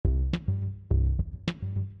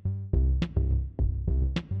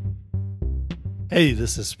Hey,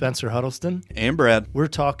 this is Spencer Huddleston. And Brad. We're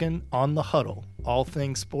talking On the Huddle, all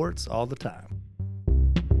things sports, all the time.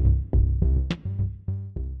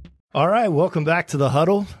 All right, welcome back to The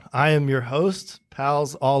Huddle. I am your host,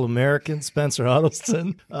 Pals All-American, Spencer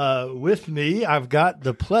Huddleston. With me, I've got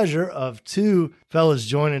the pleasure of two fellas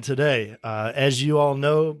joining today. As you all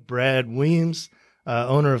know, Brad Weems,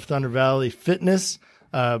 owner of Thunder Valley Fitness.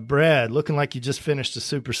 Brad, looking like you just finished a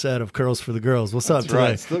superset of curls for the girls. What's up today?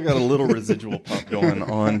 Right. Still got a little residual pump going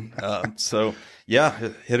on.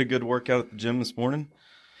 Hit a good workout at the gym this morning.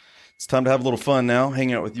 It's time to have a little fun now,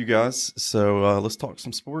 hang out with you guys. So let's talk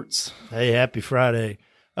some sports. Hey, happy Friday.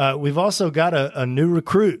 We've also got a new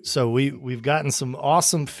recruit. So we've gotten some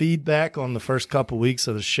awesome feedback on the first couple weeks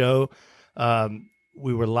of the show.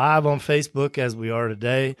 We were live on Facebook as we are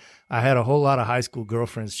today. I had a whole lot of high school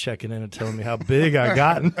girlfriends checking in and telling me how big I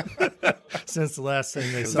gotten since the last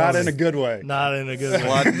thing they saw. Not in a good way. Not in a good way.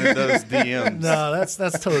 Sliding into those DMs. No, that's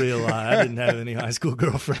totally a lie. I didn't have any high school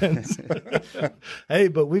girlfriends. Hey,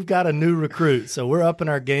 but we've got a new recruit. So we're up in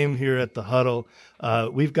our game here at the Huddle.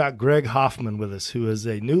 We've got Greg Hoffman with us, who is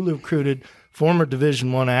a newly recruited former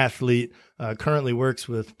Division I athlete, currently works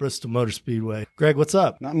with Bristol Motor Speedway. Greg, what's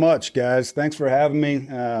up? Not much, guys. Thanks for having me.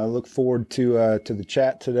 Look forward to the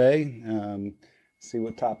chat today. See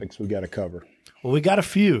what topics we got to cover. Well, we got a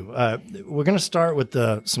few. We're going to start with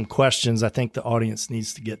some questions. I think the audience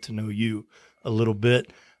needs to get to know you a little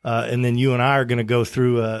bit. And then you and I are going to go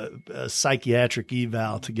through a psychiatric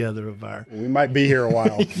eval together of our... We might be here a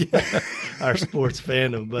while. Our sports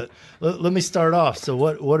fandom. But let me start off. So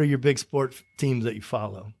what are your big sport teams that you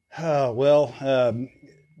follow?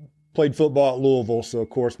 Played football at Louisville, so of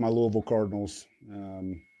course my Louisville Cardinals.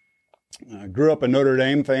 Grew up a Notre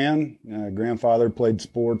Dame fan. Grandfather played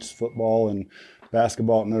sports, football and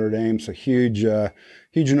basketball at Notre Dame, so huge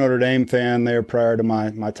Notre Dame fan there prior to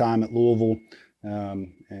my time at Louisville.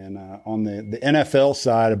 And on the NFL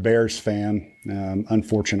side, a Bears fan,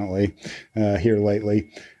 unfortunately, here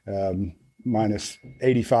lately, minus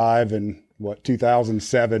 85 and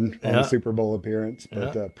 2007 on a Super Bowl appearance,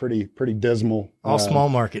 but pretty dismal. All small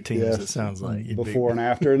market teams, yes, it sounds like. Before and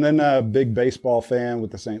after. And then a big baseball fan with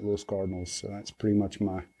the St. Louis Cardinals. So that's pretty much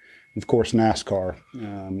of course, NASCAR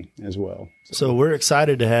as well. So we're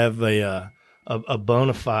excited to have a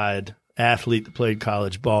bona fide athlete that played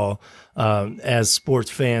college ball. As sports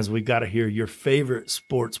fans, we've got to hear your favorite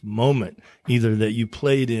sports moment, either that you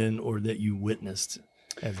played in or that you witnessed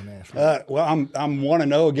as an athlete. I'm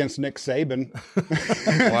 1-0 against Nick Saban.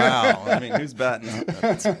 Wow. I mean, who's batting up?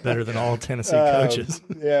 That's better than all Tennessee coaches.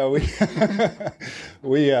 When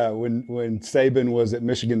Saban was at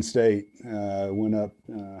Michigan State, went up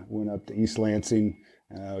to East Lansing.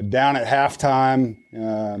 Down at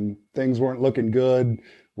halftime, things weren't looking good.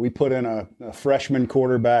 We put in a freshman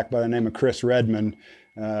quarterback by the name of Chris Redmond,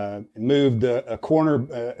 moved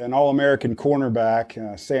an All-American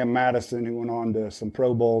cornerback, Sam Madison, who went on to some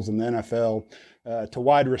Pro Bowls in the NFL, to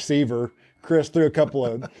wide receiver. Chris threw a couple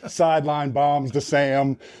of sideline bombs to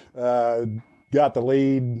Sam, got the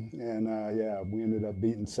lead, and we ended up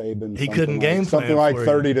beating Saban. He couldn't game plan something like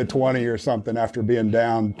 30-20 or something after being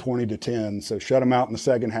down 20-10. So shut him out in the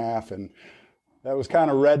second half, and that was kind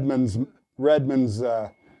of Redmond's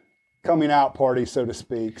coming out party, so to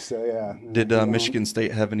speak. So, yeah. Did Michigan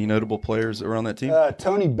State have any notable players that were on that team?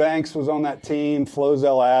 Tony Banks was on that team.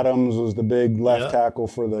 Flozell Adams was the big left tackle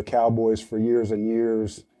for the Cowboys for years and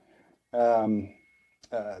years.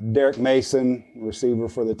 Derek Mason, receiver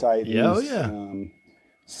for the Titans.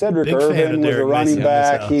 Cedric Big Irvin was a running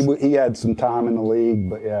Mason back. He had some time in the league,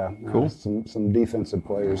 but cool. Some defensive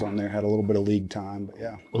players on there had a little bit of league time, but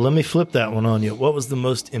yeah. Well, let me flip that one on you. What was the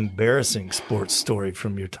most embarrassing sports story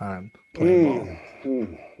from your time playing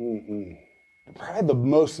ball? Probably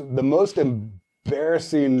the most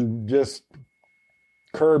embarrassing just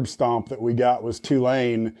curb stomp that we got was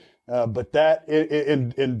Tulane. But that,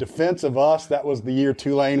 in defense of us, that was the year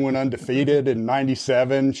Tulane went undefeated in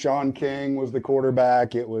 '97. Sean King was the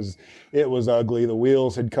quarterback. It was ugly. The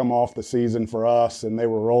wheels had come off the season for us, and they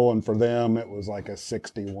were rolling for them. It was like a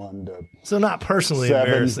 61 to. So not personally 7.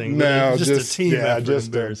 embarrassing, no, but just a team effort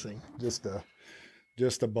embarrassing.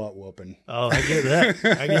 Just a butt whooping. Oh, I get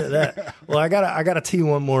that. Well, I gotta tee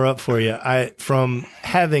one more up for you. From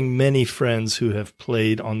having many friends who have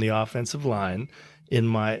played on the offensive line in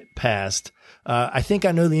my past, I think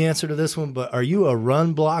I know the answer to this one, but are you a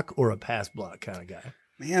run block or a pass block kind of guy?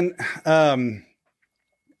 Man,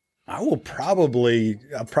 I'll probably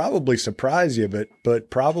surprise you, but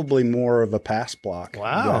probably more of a pass block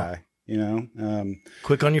guy.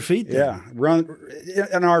 Quick on your feet then. Yeah, run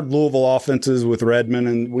in our Louisville offenses with Redmond,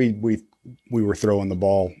 and we we were throwing the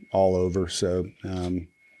ball all over. So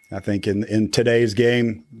I think in today's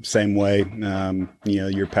game, same way.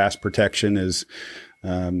 Your pass protection is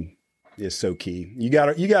so key. You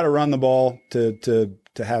got to run the ball to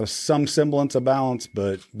have some semblance of balance,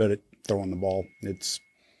 but throwing the ball, it's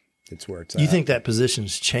where it's at. You think that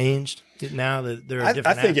position's changed now that there are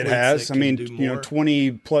different I think it has. I mean,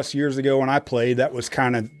 20 plus years ago when I played, that was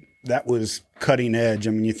cutting edge.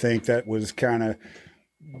 I mean, you think that was kind of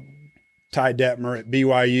Ty Detmer at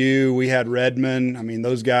BYU. We had Redmond. I mean,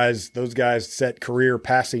 those guys set career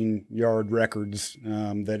passing yard records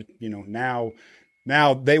that,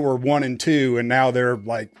 now they were 1 and 2, and now they're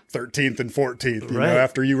like 13th and 14th.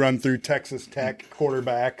 After you run through Texas Tech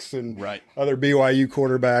quarterbacks and other BYU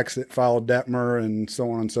quarterbacks that followed Detmer and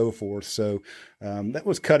so on and so forth. So that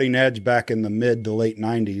was cutting edge back in the mid to late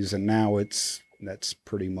 90s, and now that's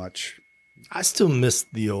pretty much. I still miss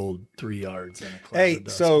the old 3 yards in a cloud of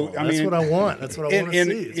dust so ball. I That's mean, what I want. That's what I want to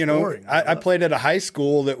see. It's boring. I played at a high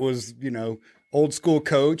school that was, old school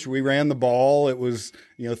coach. We ran the ball. It was,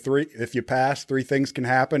 3, if you pass, 3 things can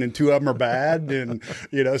happen and 2 of them are bad. And,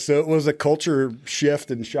 so it was a culture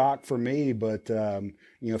shift and shock for me. But,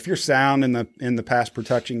 if you're sound in the pass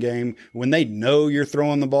protection game, when they know you're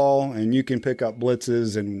throwing the ball and you can pick up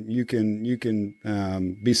blitzes and you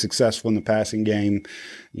can be successful in the passing game,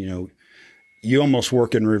 you almost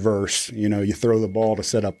work in reverse. You throw the ball to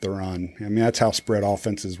set up the run. I mean, that's how spread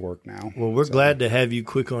offenses work now. Well, we're glad to have you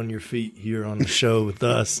quick on your feet here on the show with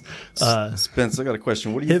us. Spence, I got a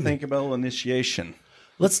question. What do you think about initiation?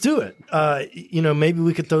 Let's do it. Maybe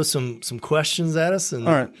we could throw some questions at us. And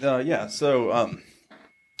all right. Yeah. So,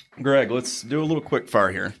 Greg, let's do a little quick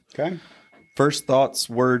fire here. Okay. First thoughts,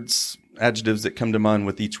 words, adjectives that come to mind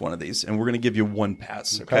with each one of these, and we're going to give you 1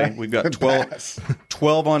 pass. Okay. We've got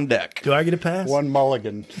 12 on deck. Do I get a pass? 1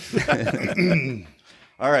 mulligan.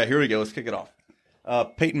 All right, here we go. Let's kick it off.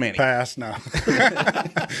 Peyton Manning. Pass. No.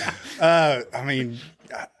 I mean,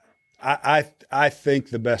 I think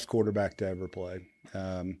the best quarterback to ever play.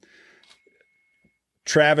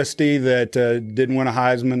 Travesty that didn't win a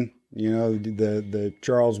Heisman. The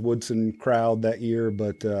Charles Woodson crowd that year,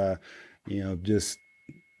 but just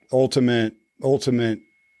ultimate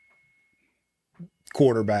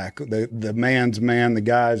quarterback, the man's man, the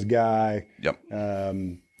guy's guy. Yep.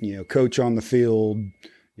 Coach on the field.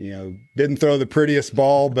 Didn't throw the prettiest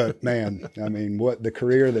ball, but man, I mean, what the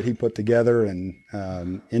career that he put together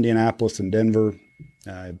in Indianapolis and Denver,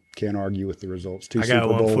 I can't argue with the results. 2 Super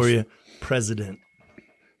Bowls. I got one for you. President.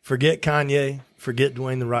 Forget Kanye. Forget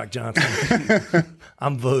Dwayne "The Rock" Johnson.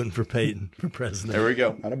 I'm voting for Peyton for president. There we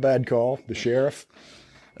go. Not a bad call. The sheriff.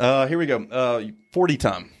 Here we go. 40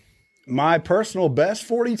 time. My personal best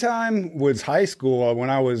 40 time was high school when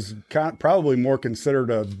I was probably more considered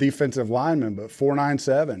a defensive lineman, but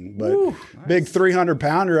 4.97. But nice. Big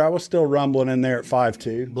 300-pounder, I was still rumbling in there at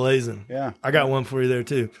 5'2". Blazing. Yeah. I got one for you there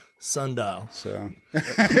too. Sundial. So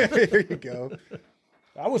there you go.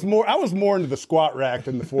 I was more into the squat rack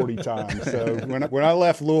than the 40 time. So when I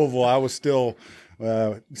left Louisville, I was still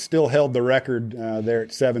held the record there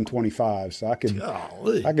at 725. So I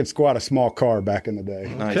could squat a small car back in the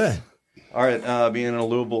day. Nice. Okay. All right. Being a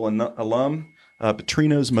Louisville alum,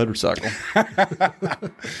 Petrino's motorcycle.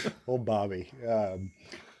 Old Bobby.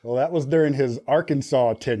 Well, that was during his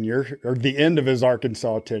Arkansas tenure, or the end of his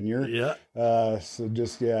Arkansas tenure. Yeah.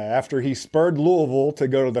 After he spurred Louisville to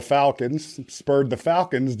go to the Falcons, spurred the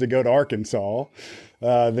Falcons to go to Arkansas,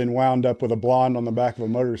 then wound up with a blonde on the back of a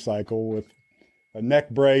motorcycle with a neck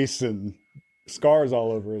brace and scars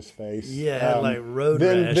all over his face. Yeah, like road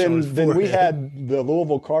rash on his then we forehead. had the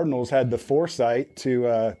Louisville Cardinals had the foresight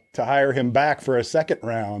to hire him back for a second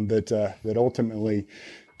round that ultimately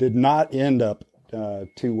did not end up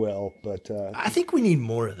too well, but I think we need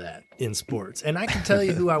more of that in sports. And I can tell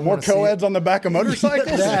you who I more want to see. co-eds on the back of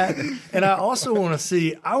motorcycles. That, and I also want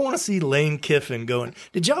to see Lane Kiffin going.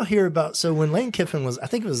 Did y'all hear about? So when Lane Kiffin was, I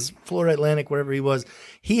think it was Florida Atlantic, wherever he was,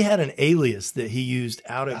 he had an alias that he used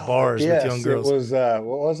out at bars with young girls. It was what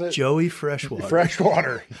was it? Joey Freshwater.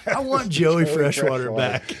 Freshwater. I want Joey Freshwater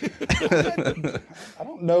back. I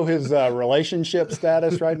don't know his relationship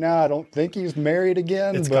status right now. I don't think he's married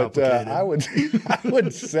again. It's but complicated.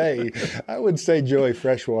 I would say Joey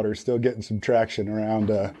Freshwater is still getting some traction around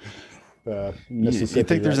Mississippi. You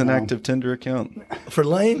think there's right an now. active Tinder account For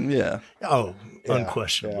Lane? Yeah. Oh, Yeah,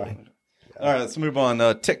 unquestionably. yeah. All right, let's move on.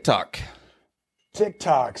 TikTok.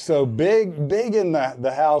 TikTok. So big in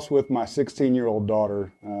the house with my 16-year-old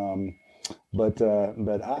daughter. But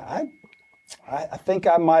I think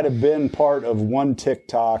I might have been part of one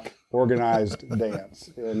TikTok organized dance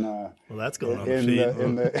in Well, that's going on in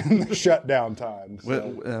the feed. in the shutdown time.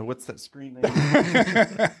 So. What's that screen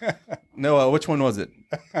name? No, which one was it?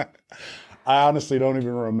 I honestly don't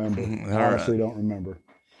even remember. All Don't remember.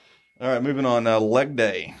 All right, moving on. Leg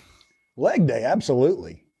day. Leg day,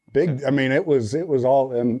 absolutely. Big. I mean, it was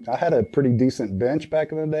all. And I had a pretty decent bench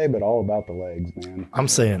back in the day, but all about the legs, man. I'm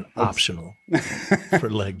saying optional for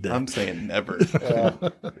leg day. I'm saying never.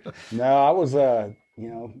 No, I was,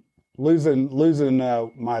 losing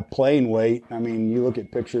my plane weight. I mean, you look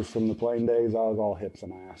at pictures from the plane days, I was all hips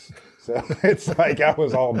and ass. So it's like I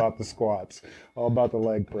was all about the squats, all about the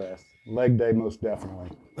leg press. Leg day, most definitely.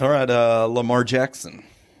 All right, Lamar Jackson.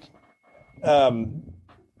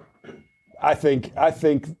 I think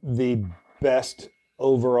the best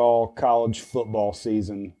overall college football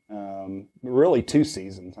season, really 2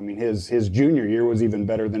 seasons. I mean, his junior year was even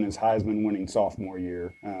better than his Heisman winning sophomore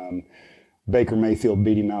year. Baker Mayfield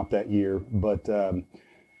beat him out that year, but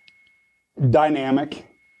dynamic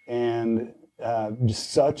and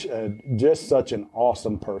just such an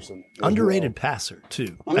awesome person. Underrated passer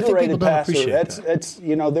too. Underrated I think people passer. don't appreciate that. It's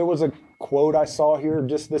there was a quote I saw here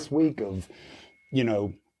just this week of,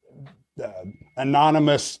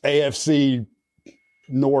 anonymous AFC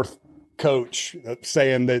North coach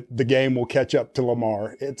saying that the game will catch up to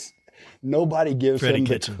Lamar. It's nobody gives Freddie him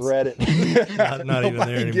Kitchens. the credit. Not even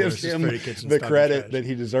there anymore. gives It's just him Freddie Kitchens the talking credit trash. that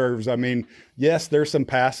he deserves. I mean, yes, there's some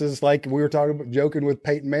passes like we were talking about, joking with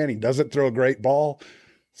Peyton Manning. Doesn't throw a great ball.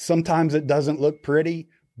 Sometimes it doesn't look pretty,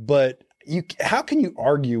 but how can you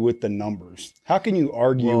argue with the numbers? How can you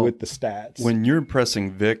argue with the stats? When you're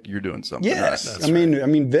impressing Vic, you're doing something Yes, right. I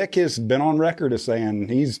mean, Vic has been on record as saying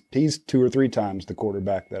he's 2 or 3 times the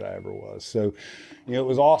quarterback that I ever was. So, it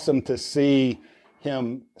was awesome to see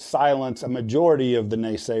him silence a majority of the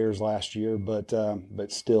naysayers last year, but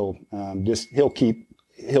still, just he'll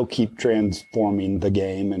keep transforming the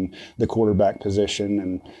game and the quarterback position,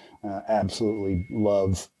 and absolutely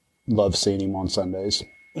love seeing him on Sundays.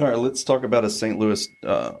 All right, let's talk about a St. Louis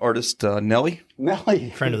artist, Nelly.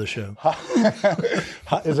 Nelly, Friend of the show.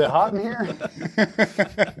 Is it hot in here?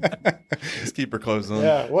 Let's keep her clothes on.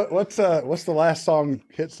 Yeah. What's the last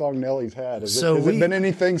hit song Nelly's had? Has So it been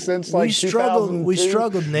anything since like we struggled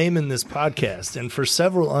 2002? naming this podcast, and for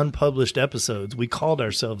several unpublished episodes, we called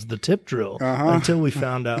ourselves the Tip Drill until we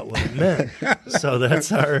found out what it meant. So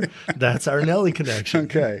that's our Nelly connection.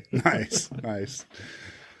 Okay. Nice.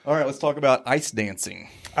 All right, let's talk about ice dancing.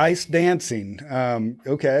 Ice dancing.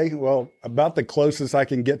 Okay. Well, about the closest I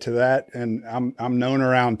can get to that, and I'm known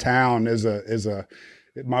around town as I'm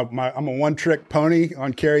a one-trick pony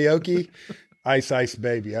on karaoke. Ice Ice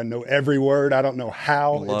Baby. I know every word. I don't know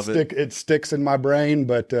how it sticks in my brain,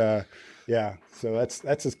 but yeah. So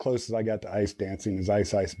that's as close as I got to ice dancing is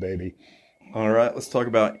Ice Ice Baby. All right, let's talk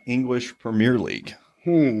about English Premier League.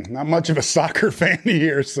 Not much of a soccer fan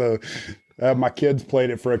here, so my kids played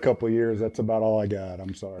it for a couple of years. That's about all I got.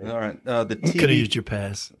 I'm sorry. All right, the Could have used your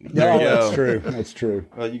pass. There you go. That's true. That's true.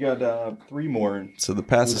 You got 3 more, so the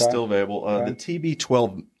pass is still available. The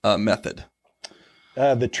TB12 method.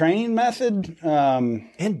 The training method. And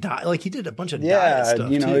he did a bunch of diet stuff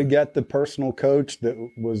he too. got the personal coach that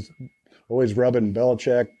was always rubbing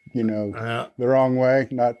Belichick, the wrong way.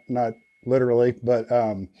 Not literally, but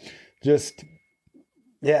just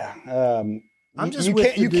yeah.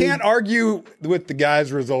 You can't argue with the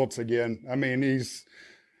guy's results again. I mean,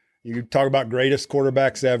 you talk about greatest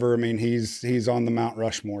quarterbacks ever. I mean, he's on the Mount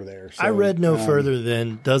Rushmore there. So, I read no further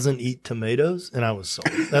than doesn't eat tomatoes, and I was sold.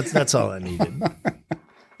 That's all I needed.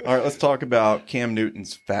 All right, let's talk about Cam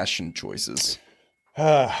Newton's fashion choices.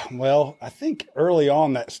 Well, I think early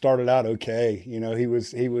on that started out okay. He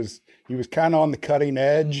was kind of on the cutting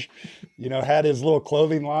edge. Had his little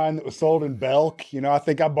clothing line that was sold in Belk. I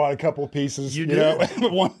think I bought a couple of pieces. You did?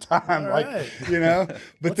 At one time, All right. But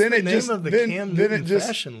What's then the it name just of the then, Cam then Newton it just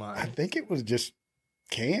fashion line? I think it was just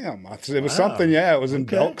Cam. It was something. Yeah, it was in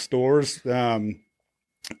Okay. Belk stores.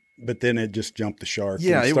 But then it just jumped the shark.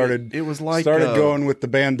 Yeah, and it was like started going with the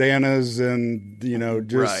bandanas and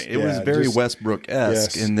just right. It was very just,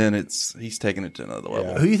 Westbrook-esque, yes. and then he's taking it to another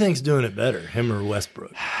level. Who do you think's doing it better, him or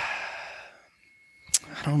Westbrook? I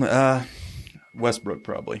don't know. Westbrook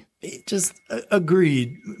probably. Just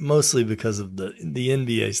agreed, mostly because of the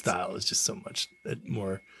NBA style is just so much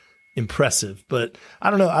more impressive. But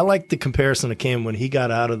I don't know. I like the comparison of Cam when he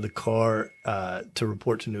got out of the car to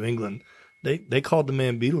report to New England. They called the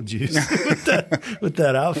man Beetlejuice with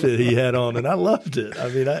that outfit he had on, and I loved it. I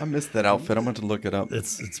mean, I missed that outfit. I'm going to look it up.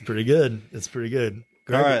 It's pretty good. It's pretty good.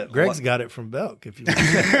 All right. Greg's got it from Belk. If you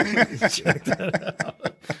check that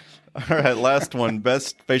out. All right, last one.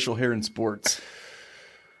 Best facial hair in sports.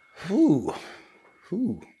 Ooh.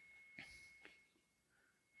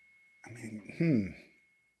 I mean,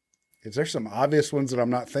 Is there some obvious ones that I'm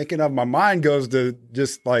not thinking of? My mind goes to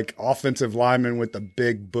just like offensive linemen with the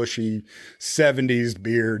big, bushy 70s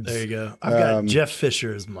beards. There you go. I've got Jeff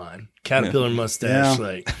Fisher as mine. Caterpillar mustache. Yeah.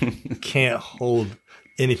 Like, can't hold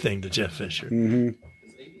anything to Jeff Fisher. Mm-hmm.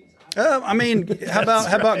 I mean, how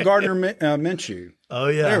about Gardner Minshew? Oh,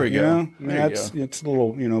 yeah. There we go. You know? I mean, it's a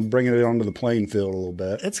little, bringing it onto the playing field a little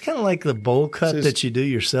bit. It's kind of like the bowl cut that you do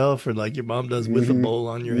yourself, or like your mom does with a bowl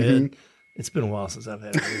on your head. It's been a while since I've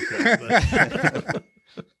had a bowl cut.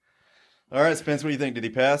 But All right, Spence, what do you think? Did he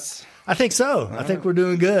pass? I think so. I think we're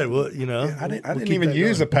doing good. Well, I didn't even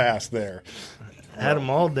use a pass there. Had them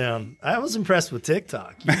all down. I was impressed with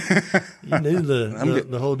TikTok. You knew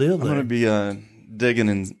the whole deal there. I'm going to be digging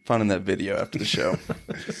and finding that video after the show.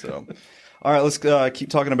 So, all right, let's keep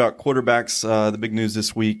talking about quarterbacks. The big news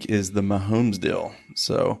this week is the Mahomes deal.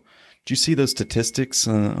 So, did you see those statistics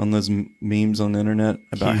on those memes on the internet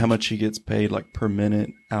about how much he gets paid, like per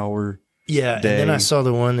minute, hour? Yeah, day? And then I saw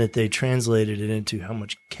the one that they translated it into how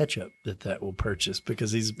much ketchup that will purchase,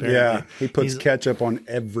 because he's apparently he puts ketchup on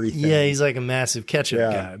everything. Yeah, he's like a massive ketchup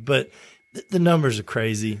guy. But the numbers are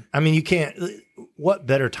crazy. I mean, you can't. What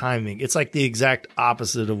better timing? It's like the exact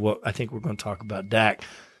opposite of what I think we're going to talk about Dak.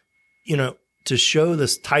 You know, to show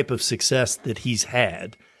this type of success that he's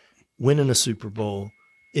had, winning a Super Bowl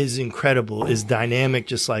is incredible, is dynamic,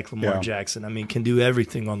 just like Lamar Jackson. I mean, can do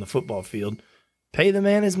everything on the football field. Pay the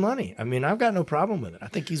man his money. I mean, I've got no problem with it. I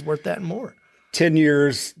think he's worth that and more. 10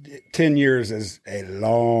 years is a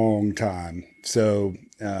long time. So,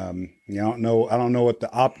 I don't know what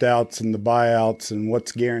the opt-outs and the buyouts and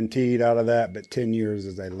what's guaranteed out of that, but 10 years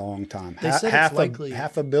is a long time. They said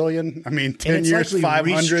half a billion. I mean, 10 years,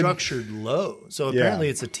 500. Restructured low. So apparently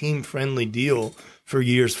it's a team-friendly deal for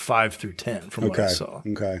years 5 through 10 from what I saw.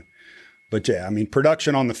 Okay. But yeah, I mean,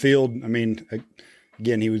 production on the field, I mean,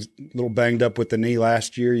 again, he was a little banged up with the knee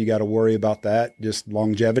last year. You got to worry about that, just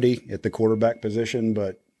longevity at the quarterback position.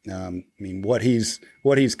 But I mean, what he's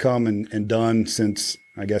come and done since,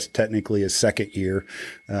 I guess, technically his second year,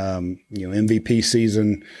 MVP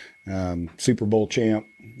season, Super Bowl champ.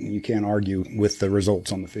 You can't argue with the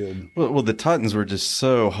results on the field. Well, the Titans were just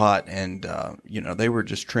so hot, and they were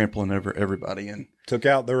just trampling over everybody, and took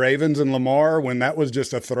out the Ravens and Lamar when that was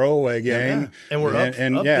just a throwaway game. Yeah. And we're up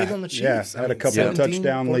big on the Chiefs. Had a couple of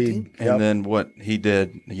touchdown 14? Lead. And then what he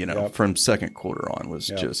did, from second quarter on was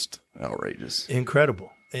just outrageous.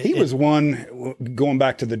 Incredible. He was one, going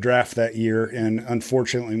back to the draft that year, and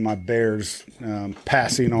unfortunately my Bears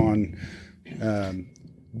passing on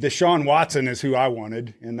Deshaun Watson is who I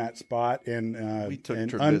wanted in that spot, and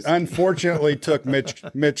unfortunately took Mitch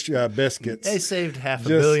Biscuits. They saved $500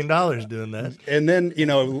 million doing that. And then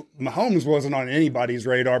Mahomes wasn't on anybody's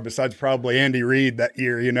radar besides probably Andy Reid that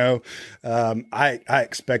year. I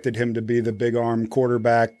expected him to be the big arm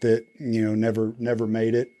quarterback that never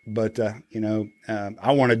made it, but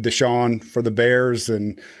I wanted Deshaun for the Bears,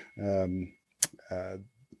 and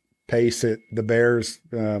Pace at the Bears.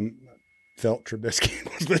 Felt Trubisky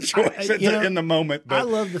was the choice in the moment, but I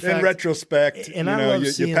love the fact, in retrospect, and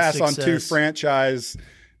you pass on two franchise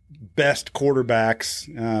best quarterbacks,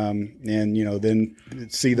 and then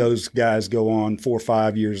see those guys go on 4 or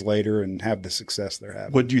 5 years later and have the success they're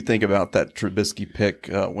having. What do you think about that Trubisky pick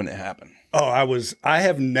when it happened? Oh, I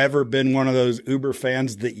have never been one of those Uber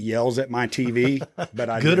fans that yells at my TV, but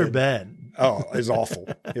I good did. or bad. Oh, it was awful.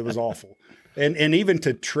 It was awful. And even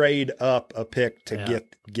to trade up a pick to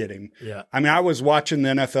get him. Yeah. I mean, I was watching the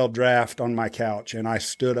NFL draft on my couch, and I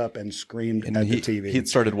stood up and screamed at the TV. He had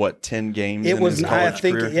started 10 games. It was, I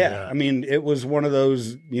think, career? Yeah. I mean, it was one of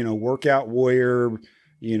those, workout warrior,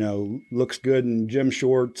 looks good in gym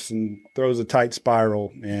shorts and throws a tight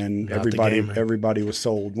spiral, and everybody was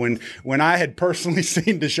sold. When I had personally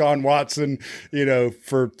seen Deshaun Watson,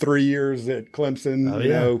 for 3 years at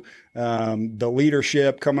Clemson, the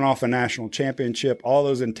leadership coming off a national championship, all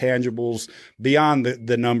those intangibles beyond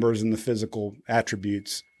the numbers and the physical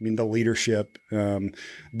attributes. I mean, the leadership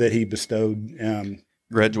that he bestowed.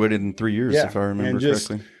 Graduated in 3 years, if I remember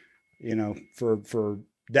correctly. For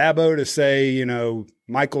Dabo to say,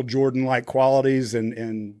 Michael Jordan-like qualities,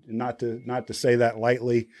 and not to say that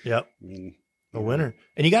lightly. Yep. I mean, a winner.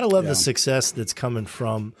 And you got to love the success that's coming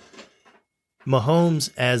from Mahomes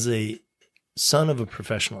as a son of a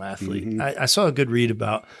professional athlete. Mm-hmm. I saw a good read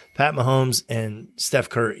about Pat Mahomes and Steph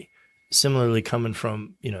Curry, similarly coming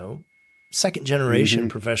from, second generation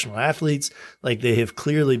professional athletes. Like, they have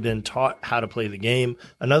clearly been taught how to play the game.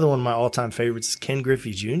 Another one of my all-time favorites is Ken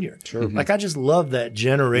Griffey Jr. Sure. Like, I just love that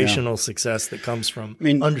generational success that comes from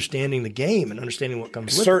understanding the game and understanding what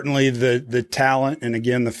comes with it. Certainly the talent and,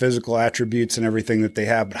 again, the physical attributes and everything that they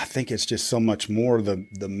have, but I think it's just so much more the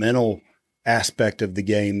mental aspect of the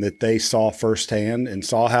game that they saw firsthand and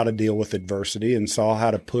saw how to deal with adversity and saw how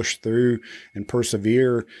to push through and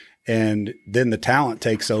persevere. And then the talent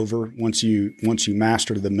takes over once you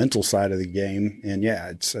master the mental side of the game. And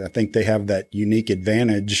I think they have that unique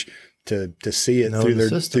advantage to see it through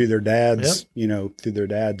their dad's, through their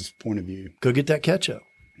dad's point of view. Go get that ketchup.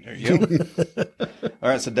 There you go. All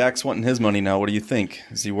right. So Dak's wanting his money now. What do you think?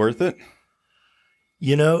 Is he worth it?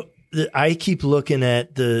 I keep looking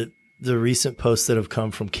at the recent posts that have come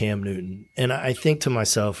from Cam Newton, and I think to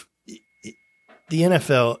myself, the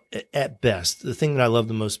NFL, at best, the thing that I love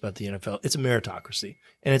the most about the NFL, it's a meritocracy,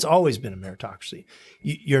 and it's always been a meritocracy.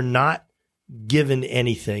 You're not given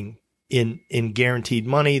anything in guaranteed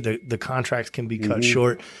money. The contracts can be cut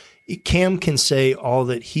short. Cam can say all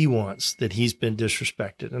that he wants, that he's been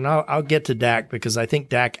disrespected. And I'll get to Dak because I think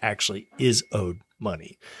Dak actually is owed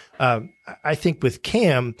money. I think with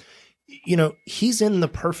Cam, he's in the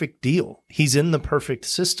perfect deal. He's in the perfect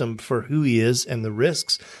system for who he is and the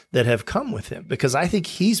risks that have come with him, because I think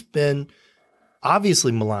he's been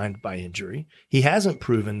obviously maligned by injury. He hasn't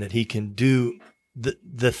proven that he can do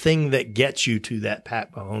the thing that gets you to that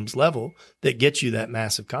Pat Mahomes level, that gets you that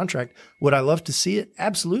massive contract. Would I love to see it?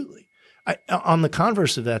 Absolutely. On the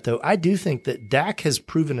converse of that, though, I do think that Dak has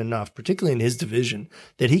proven enough, particularly in his division,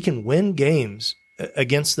 that he can win games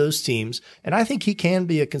against those teams. And I think he can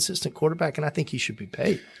be a consistent quarterback, and I think he should be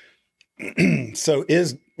paid. So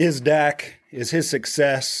is Dak, is his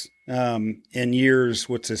success in years,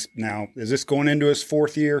 what's this now? Is this going into his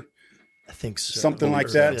fourth year? I think so. Something like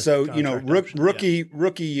that. So,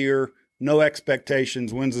 rookie year, no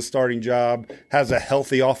expectations, wins the starting job, has a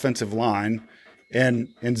healthy offensive line, and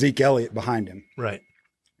Zeke Elliott behind him. Right.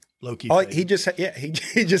 Low-key. He just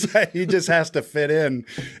has to fit in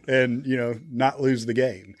and, not lose the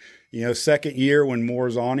game. Second year when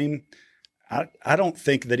Moore's on him, I don't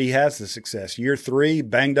think that he has the success. Year 3,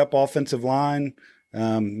 banged up offensive line.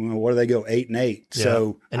 Where do they go? 8-8. Yeah.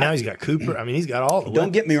 So, and now he's got Cooper. I mean, he's got all the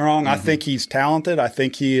Don't get me wrong. I think he's talented. I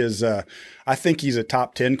think he is. I think he's a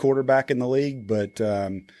top 10 quarterback in the league, but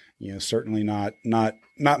certainly not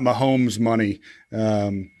Mahomes money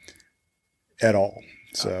at all.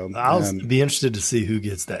 So I'll be interested to see who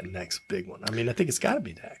gets that next big one. I mean, I think it's got to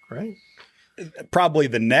be Dak, right? Probably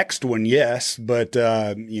the next one, yes, but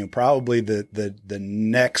probably the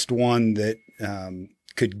next one that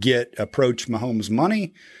could approach Mahomes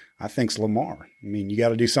money, I think, is Lamar. I mean, you got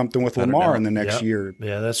to do something with Lamar in the next year.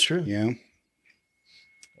 Yeah, that's true. Yeah.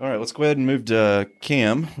 All right, let's go ahead and move to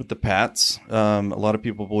Cam with the Pats. A lot of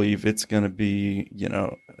people believe it's going to be,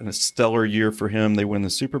 a stellar year for him. They win the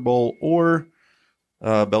Super Bowl, or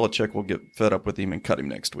Belichick will get fed up with him and cut him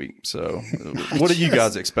next week. So what are you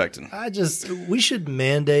guys expecting? We should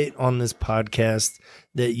mandate on this podcast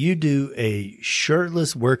that you do a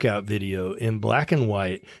shirtless workout video in black and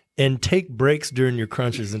white and take breaks during your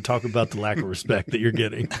crunches and talk about the lack of respect that you're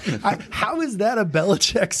getting. How is that a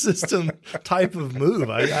Belichick system type of move?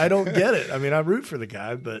 I don't get it. I mean, I root for the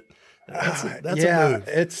guy, but that's a move.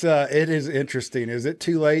 It is interesting. Is it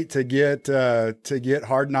too late to get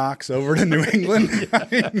Hard Knocks over to New England? I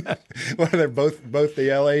mean, they're both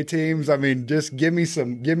the LA teams. I mean, just give me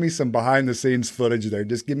some behind the scenes footage there.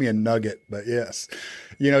 Just give me a nugget. But yes,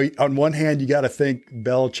 on one hand, you got to think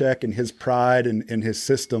Belichick and his pride and his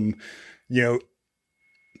system.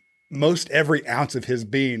 Most every ounce of his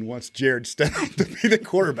being wants Jared Stidham to be the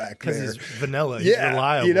quarterback because there. he's vanilla, he's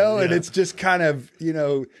reliable. And it's just kind of,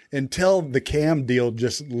 until the Cam deal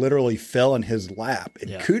just literally fell in his lap.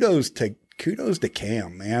 And kudos to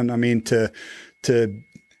Cam, man. I mean, to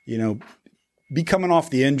be coming off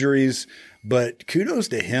the injuries, but kudos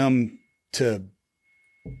to him to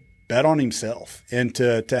bet on himself and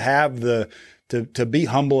to have to be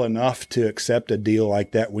humble enough to accept a deal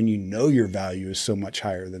like that when your value is so much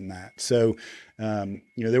higher than that. So,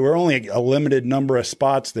 there were only a limited number of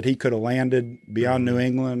spots that he could have landed beyond New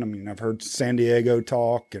England. I mean, I've heard San Diego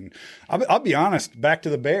talk, and I'll be honest, back to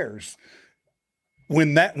the Bears.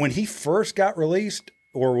 When he first got released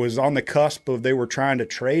or was on the cusp of they were trying to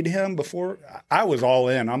trade him before, I was all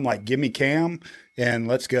in. I'm like, give me Cam and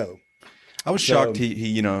let's go. I was shocked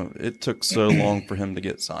it took so long for him to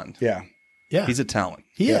get signed. Yeah. Yeah. He's a talent.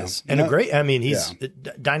 He is. And he's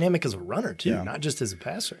dynamic as a runner too, not just as a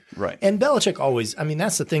passer. Right. And Belichick always,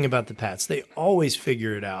 that's the thing about the Pats. They always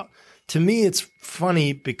figure it out. To me, it's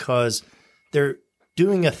funny because they're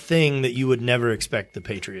doing a thing that you would never expect the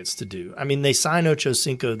Patriots to do. I mean, they sign Ocho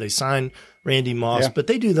Cinco, they sign Randy Moss, but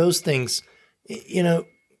they do those things,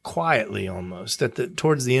 quietly almost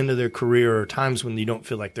towards the end of their career, or times when you don't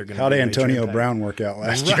feel like they're going to. How did Antonio Brown work out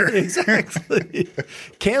last year? Exactly.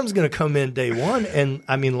 Cam's going to come in day one, and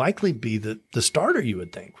I mean, likely be the starter. You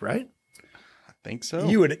would think, right? I think so.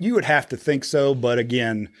 You would have to think so, but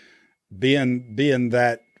again, being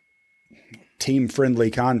that team friendly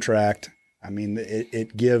contract, I mean,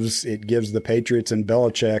 it gives the Patriots and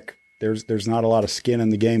Belichick. There's not a lot of skin in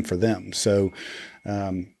the game for them, so.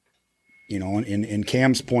 In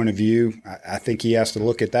Cam's point of view, I think he has to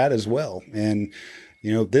look at that as well. And,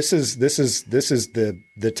 this is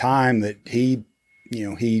the time that he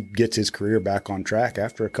gets his career back on track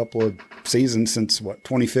after a couple of seasons since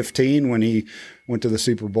 2015 when he went to the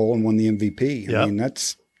Super Bowl and won the MVP. Yep. I mean,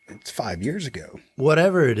 it's 5 years ago.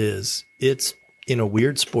 Whatever it is, it's in a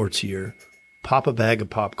weird sports year. Pop a bag of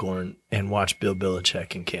popcorn and watch Bill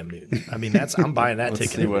Belichick and Cam Newton. I mean, I'm buying that Let's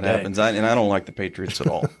ticket. see what day. happens. I don't like the Patriots at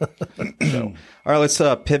all. So, all right, let's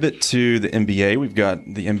pivot to the NBA. We've got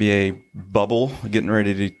the NBA bubble getting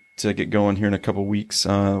ready to get going here in a couple of weeks.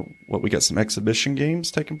 We got some exhibition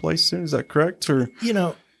games taking place soon. Is that correct? Or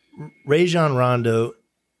Rajon Rondo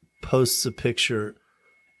posts a picture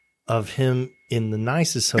of him in the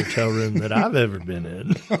nicest hotel room that I've ever been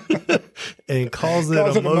in and calls it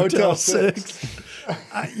a Motel 6.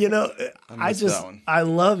 I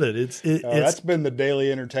love it. It's that's been the daily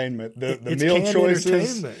entertainment. The meal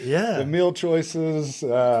choices, the meal choices.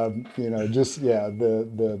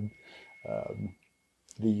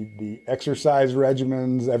 The exercise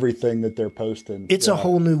regimens, everything that they're posting. It's a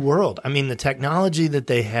whole new world. I mean, the technology that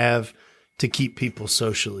they have to keep people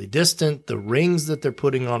socially distant, the rings that they're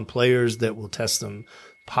putting on players that will test them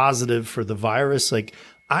positive for the virus. Like,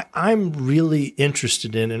 I'm really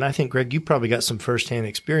interested in, and I think, Greg, you probably got some firsthand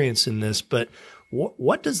experience in this, but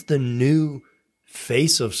what does the new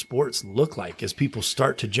face of sports look like as people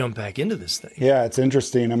start to jump back into this thing? Yeah, it's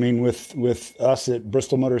interesting. I mean, with us at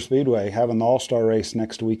Bristol Motor Speedway having the All-Star race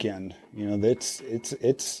next weekend, that's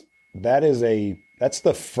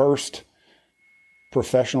the first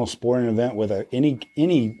professional sporting event with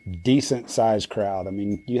any decent sized crowd. I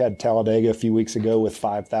mean, you had Talladega a few weeks ago with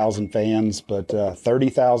 5,000 fans, but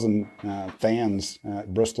 30,000 fans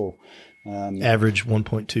at Bristol. Average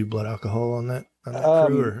 1.2 blood alcohol on that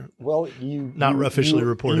crew, or not officially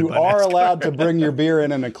reported. You by are NASCAR. allowed to bring your beer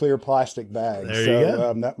in a clear plastic bag. There you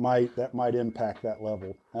go. That might impact that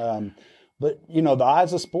level. But the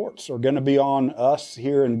eyes of sports are going to be on us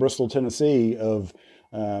here in Bristol, Tennessee.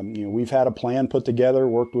 We've had a plan put together,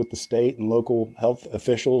 worked with the state and local health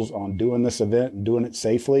officials on doing this event and doing it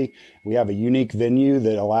safely. We have a unique venue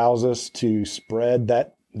that allows us to spread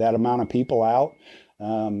that amount of people out.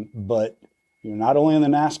 But not only in the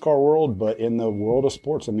NASCAR world, but in the world of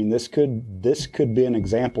sports. I mean, this could be an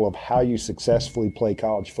example of how you successfully play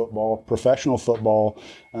college football, professional football,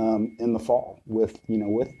 in the fall with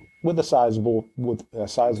a sizable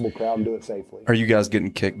crowd and do it safely. Are you guys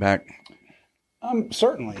getting kickback?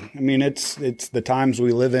 Certainly. I mean, it's the times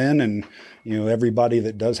we live in, and everybody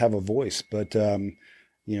that does have a voice. But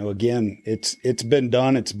again, it's been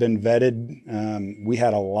done. It's been vetted. We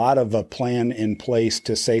had a lot of a plan in place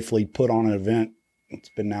to safely put on an event. It's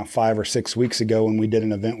been now 5 or 6 weeks ago when we did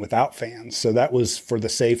an event without fans. So that was for the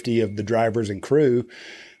safety of the drivers and crew.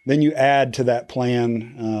 Then you add to that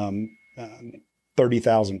plan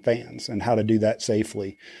 30,000 fans and how to do that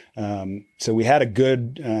safely. So we had a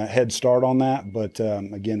good head start on that, but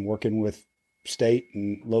again, working with state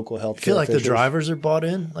and local health. I feel like officials. the drivers are bought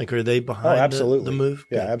in. Like, are they behind absolutely. the move?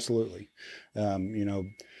 Yeah, absolutely.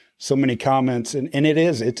 So many comments, and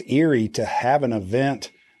it's eerie to have an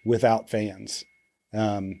event without fans.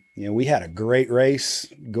 We had a great race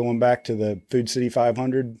going back to the Food City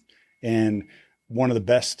 500, and one of the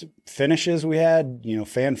best finishes we had,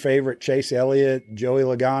 fan favorite Chase Elliott, Joey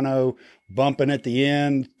Logano bumping at the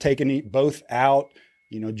end, taking both out,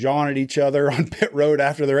 jawing at each other on pit road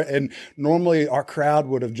and normally our crowd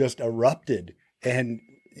would have just erupted. And,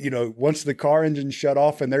 once the car engine shut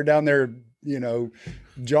off and they're down there,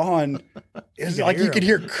 jawing, it's like you could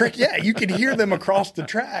hear you could hear them across the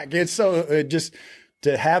track. It's so just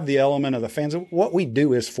to have the element of the fans. What we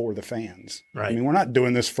do is for the fans. Right. I mean, we're not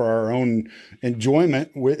doing this for our own enjoyment.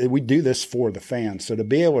 We do this for the fans. So to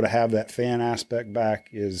be able to have that fan aspect back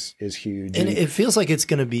is huge. And it feels like it's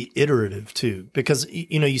going to be iterative too, because,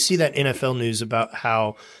 you see that NFL news about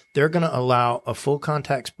how they're going to allow a full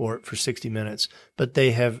contact sport for 60 minutes, but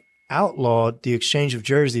they have outlawed the exchange of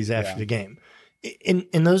jerseys after the game.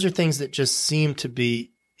 And those are things that just seem to be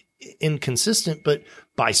inconsistent, but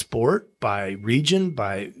by sport, by region,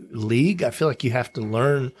 by league, I feel like you have to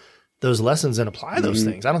learn those lessons and apply those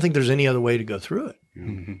things. I don't think there's any other way to go through it.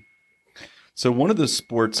 Mm-hmm. So one of the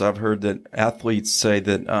sports I've heard that athletes say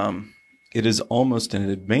that it is almost an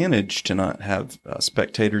advantage to not have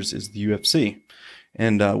spectators is the UFC.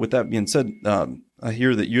 And with that being said, I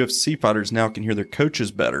hear that UFC fighters now can hear their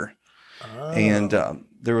coaches better. Oh. And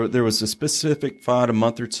there was a specific fight a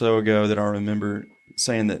month or so ago that I remember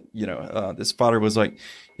saying that, this fighter was like,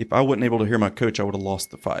 if I wasn't able to hear my coach, I would have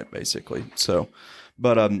lost the fight, basically. So,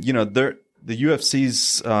 but, the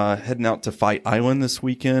UFC's heading out to Fight Island this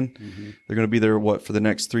weekend. Mm-hmm. They're going to be there, for the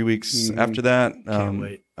next 3 weeks after that? Can't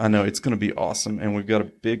wait. I know it's going to be awesome. And we've got a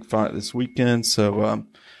big fight this weekend. So,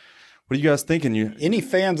 what are you guys thinking? Any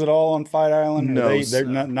fans at all on Fight Island? No, they're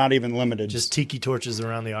not even limited. Just tiki torches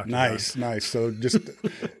around the octagon. Nice. So just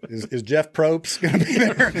is Jeff Probst going to be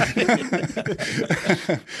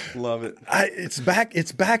there? Love it.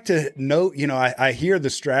 It's back to no. I hear the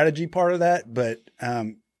strategy part of that, but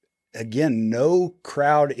again, no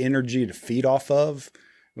crowd energy to feed off of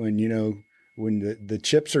when the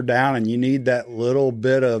chips are down and you need that little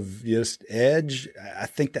bit of just edge. I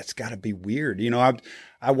think that's got to be weird.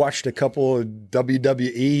 I watched a couple of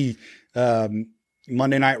WWE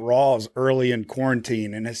Monday Night Raws early in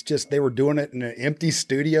quarantine, and it's just they were doing it in an empty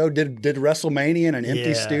studio. Did WrestleMania in an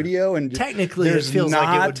empty studio, and technically it feels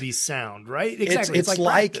like it would be sound, right? Exactly.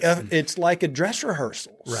 It's like a dress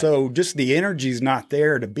rehearsal. Right. So just the energy's not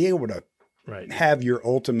there to be able to have your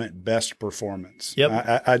ultimate best performance. Yep.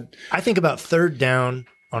 I think about third down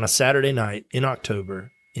on a Saturday night in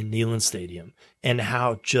October in Neyland Stadium and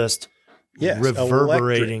how just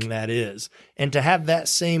reverberating that is. And to have that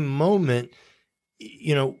same moment,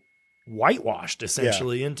 whitewashed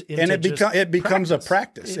essentially into and it becomes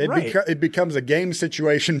practice. A practice. It becomes a game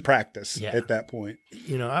situation practice at that point.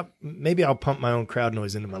 Maybe I'll pump my own crowd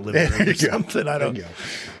noise into my living room or something. I don't know.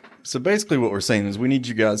 So basically what we're saying is we need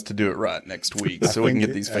you guys to do it right next week so we can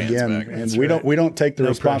get these fans back. And we don't take the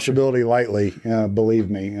responsibility lightly. Believe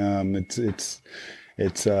me.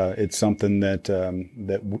 It's something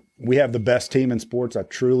that we have the best team in sports. I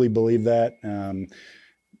truly believe that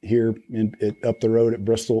here up the road at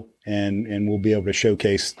Bristol, and we'll be able to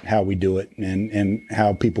showcase how we do it and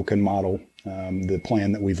how people can model the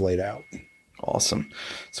plan that we've laid out. Awesome.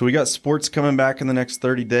 So we got sports coming back in the next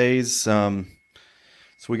 30 days.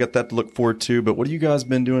 So we got that to look forward to. But what have you guys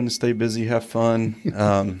been doing to stay busy, have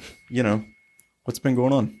fun? What's been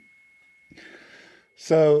going on?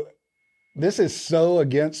 So this is so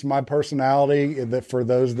against my personality that for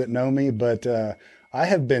those that know me, but I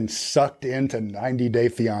have been sucked into 90 Day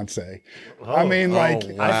Fiance. Oh, I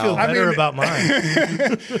feel better about mine.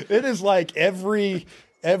 It is like I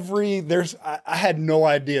had no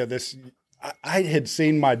idea this. I had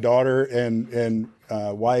seen my daughter and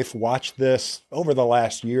wife watch this over the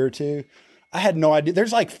last year or two. I had no idea.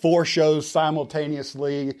 There's like 4 shows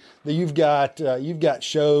simultaneously. You've got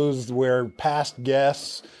shows where past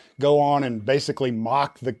guests go on and basically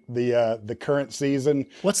mock the current season.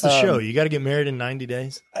 What's the show? You got to get married in 90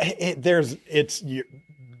 days.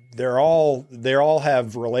 They all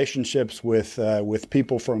have relationships with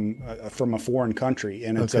people from a foreign country,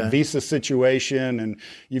 and it's a visa situation, and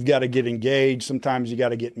you've got to get engaged. Sometimes you got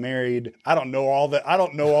to get married. I don't know all the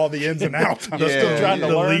ins and outs. I'm still trying to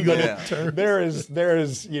learn. But there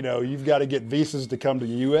is you've got to get visas to come to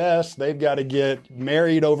the U.S. They've got to get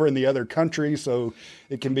married over in the other country so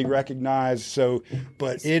it can be recognized. So,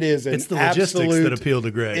 but it's the logistics that appeal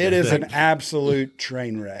to Greg. It is an absolute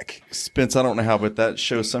train wreck. Spence, I don't know how, but that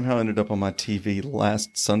show somehow ended up on my TV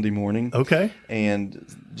last Sunday morning. Okay. And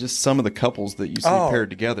just some of the couples that you see paired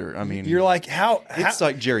together. I mean, you're like, it's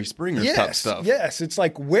like Jerry Springer type stuff. Yes. It's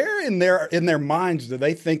like, where in their minds do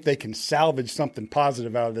they think they can salvage something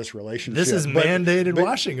positive out of this relationship? This is mandated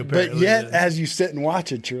washing, apparently. But yet, as you sit and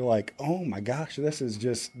watch it, you're like, oh my gosh, this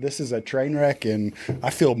is a train wreck, and I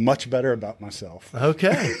feel much better about myself.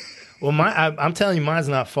 Okay. Well, I'm telling you, mine's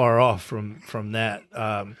not far off from that.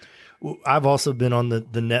 I've also been on the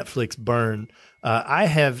Netflix burn. I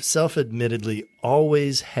have self-admittedly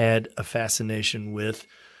always had a fascination with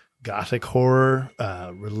gothic horror,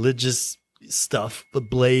 religious stuff, The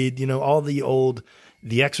Blade, all the old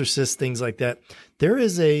The Exorcist, things like that. There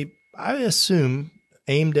is I assume,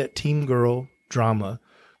 aimed at teen girl drama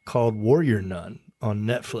called Warrior Nun on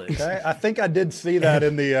Netflix. Okay, I think I did see that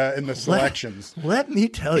in the selections. Let me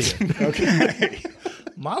tell you. Okay.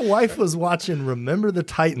 My wife was watching Remember the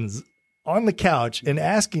Titans on the couch and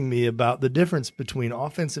asking me about the difference between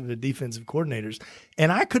offensive and defensive coordinators.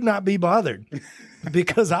 And I could not be bothered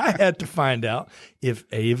because I had to find out if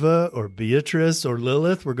Ava or Beatrice or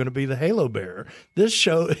Lilith were going to be the halo bearer. This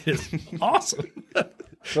show is awesome.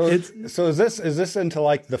 So is this into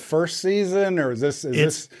like the first season, or is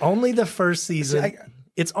this only the first season?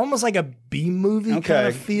 It's almost like a B movie kind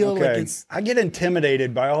of feel. Okay. Like I get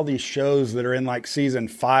intimidated by all these shows that are in like season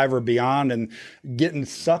 5 or beyond and getting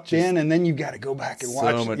sucked in, and then you got to go back and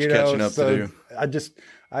watch. So much catching up to do.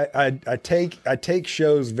 I take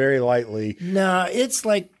shows very lightly. No, it's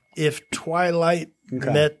like if Twilight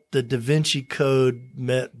met the Da Vinci Code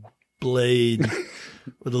met Blade.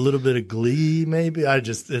 With a little bit of glee, maybe.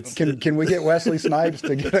 Can we get Wesley Snipes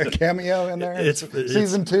to get a cameo in there? It's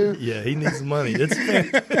season 2. Yeah, he needs money.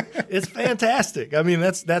 It's fantastic. I mean,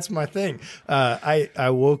 that's my thing. I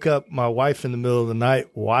woke up my wife in the middle of the night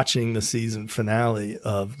watching the season finale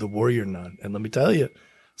of The Warrior Nun, and let me tell you,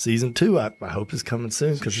 season 2 I hope is coming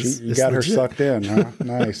soon because you got her sucked in. Huh?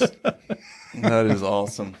 Nice. That is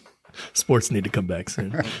awesome. Sports need to come back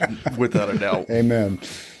soon, without a doubt. Amen.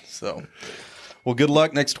 So. Well, good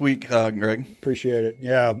luck next week, Greg. Appreciate it.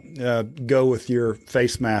 Yeah, go with your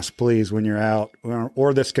face mask, please, when you're out.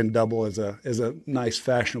 Or this can double as a nice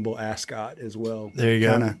fashionable ascot as well. There you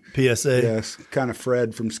go. PSA. Yes, kind of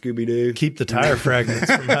Fred from Scooby-Doo. Keep the tire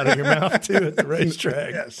fragments from out of your mouth, too, at the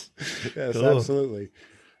racetrack. Yes, Cool. Absolutely.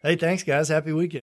 Hey, thanks, guys. Happy weekend.